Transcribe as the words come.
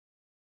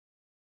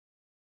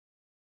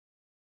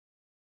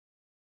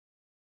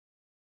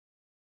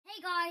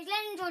Hey guys,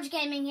 Lennon George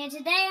Gaming here.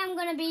 Today I'm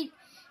going to be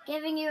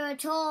giving you a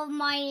tour of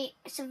my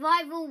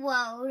survival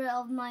world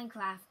of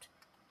Minecraft.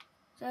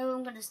 So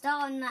I'm going to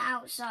start on the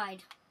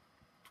outside.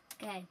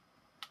 Okay.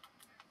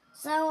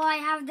 So I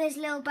have this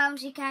little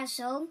bouncy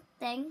castle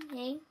thing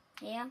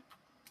here.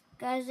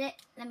 Goes it.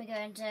 Let me go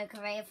into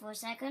creative for a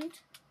second.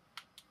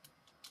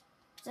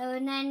 So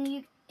and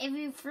then if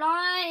you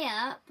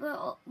fly up,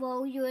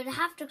 well you would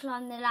have to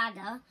climb the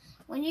ladder.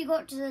 When you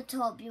got to the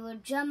top, you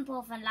would jump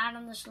off and land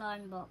on the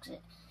slime box.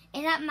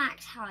 It's at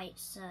max height,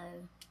 so...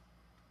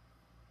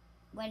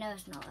 Wait, no,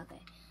 it's not. Okay.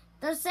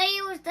 So say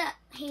it was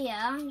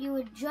here, you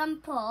would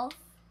jump off,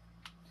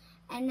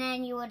 and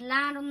then you would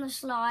land on the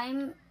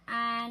slime,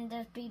 and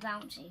it'd be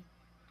bouncy.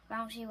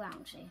 Bouncy,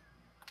 bouncy.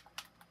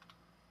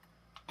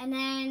 And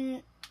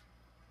then,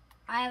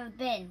 I have a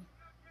bin.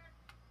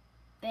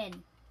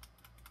 Bin.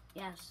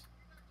 Yes.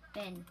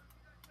 Bin.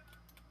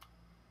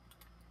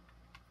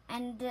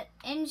 And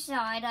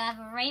inside, I have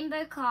a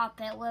rainbow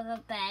carpet with a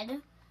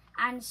bed,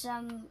 and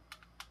some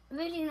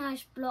really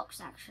nice blocks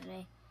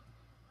actually.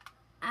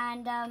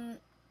 And I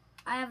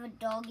have a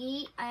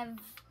doggy. I have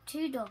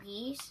two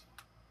doggies.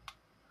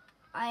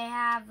 I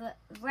have a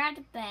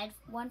red bed,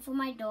 one for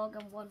my dog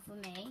and one for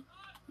me.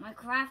 My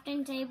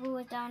crafting table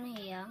is down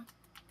here.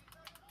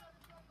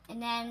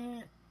 And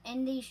then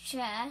in these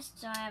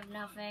chests I have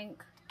nothing.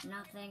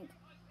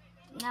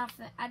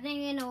 I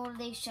think in all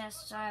these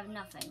chests I have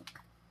nothing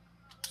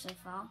so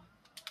far.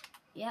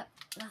 Yep,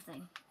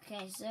 nothing.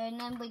 Okay, so and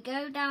then we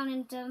go down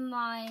into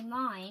my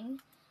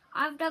mine.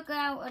 I've dug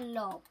out a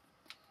lot,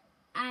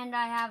 and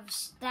I have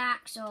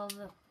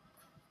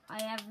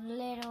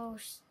little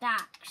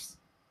stacks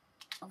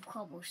of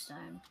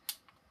cobblestone.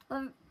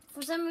 But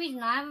for some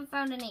reason I haven't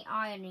found any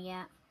iron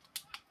yet.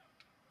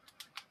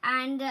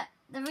 And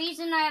the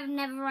reason I have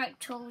netherite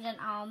tools and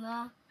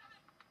armor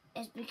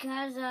is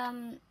because,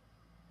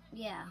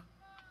 yeah,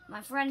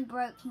 my friend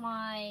broke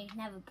my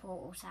nether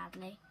portal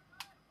sadly.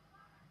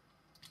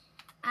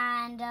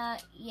 And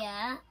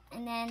yeah,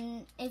 and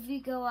then if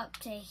you go up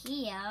to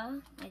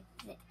here, like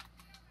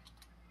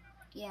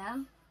yeah,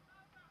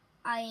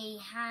 I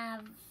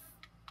have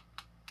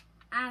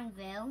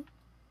anvil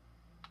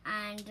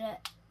and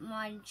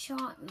my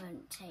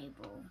enchantment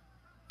table.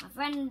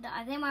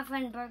 I think my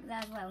friend broke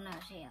that as well. No,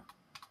 it's here.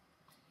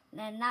 And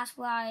then that's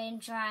where I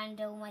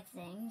enchant all my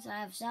things. I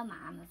have some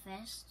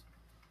amethyst,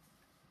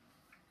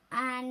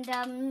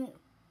 and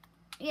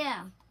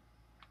yeah,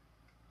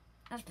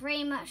 that's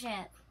pretty much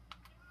it.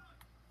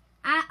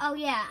 Oh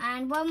yeah,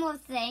 and one more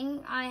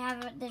thing, I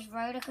have this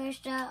roller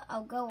coaster.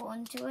 I'll go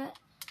onto it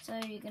so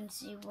you can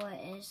see what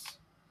it is.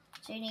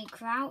 So you need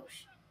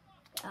crouch.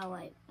 Oh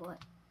wait,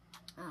 what?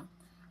 Oh,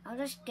 I'll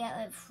just get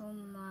it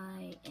from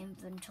my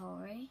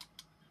inventory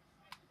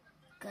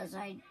because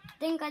I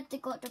think I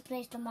forgot to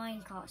place the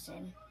minecarts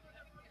in.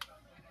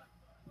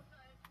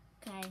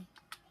 Okay,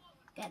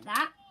 get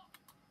that.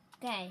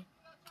 Okay,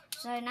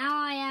 so now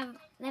I have.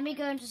 Let me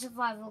go into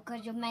survival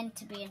because you're meant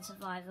to be in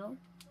survival.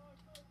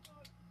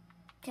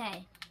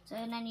 Okay, so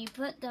then you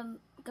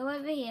go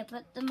over here,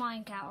 put the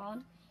minecart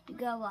on, you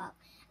go up.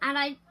 And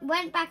I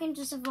went back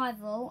into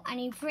survival,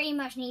 and you pretty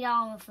much need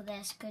armor for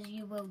this, because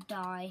you will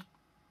die.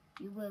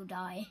 You will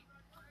die.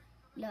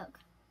 Look.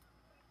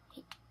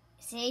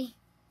 See?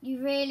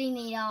 You really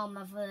need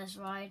armor for this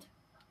ride.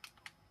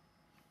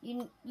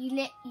 You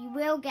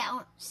will get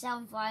set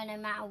on fire no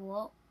matter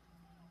what.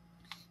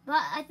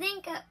 But I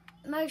think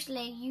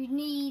mostly you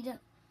need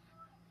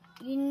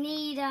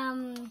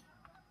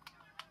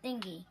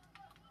thingy.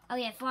 Oh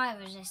yeah, fire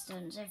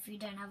resistance if you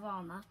don't have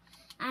armor.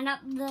 And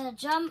at the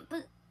jump,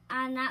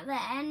 and at the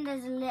end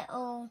there's a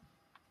little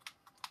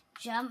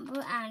jump,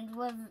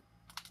 and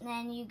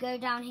then you go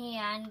down here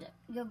and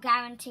you're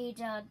guaranteed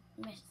to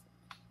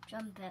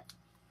jump it.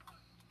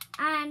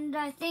 And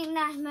I think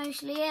that's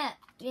mostly it.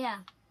 Yeah.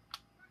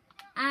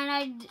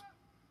 And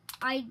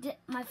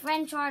my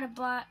friend tried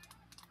to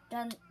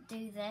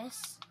do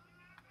this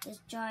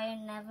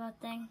giant nether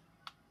thing.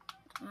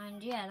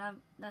 And yeah,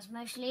 that's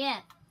mostly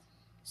it.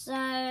 So,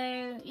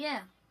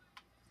 yeah.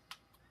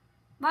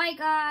 Bye,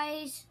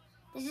 guys.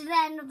 This is the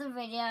end of the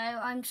video.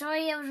 I'm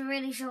sorry it was a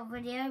really short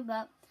video,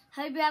 but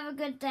hope you have a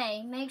good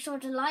day. Make sure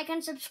to like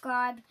and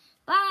subscribe.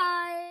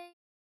 Bye.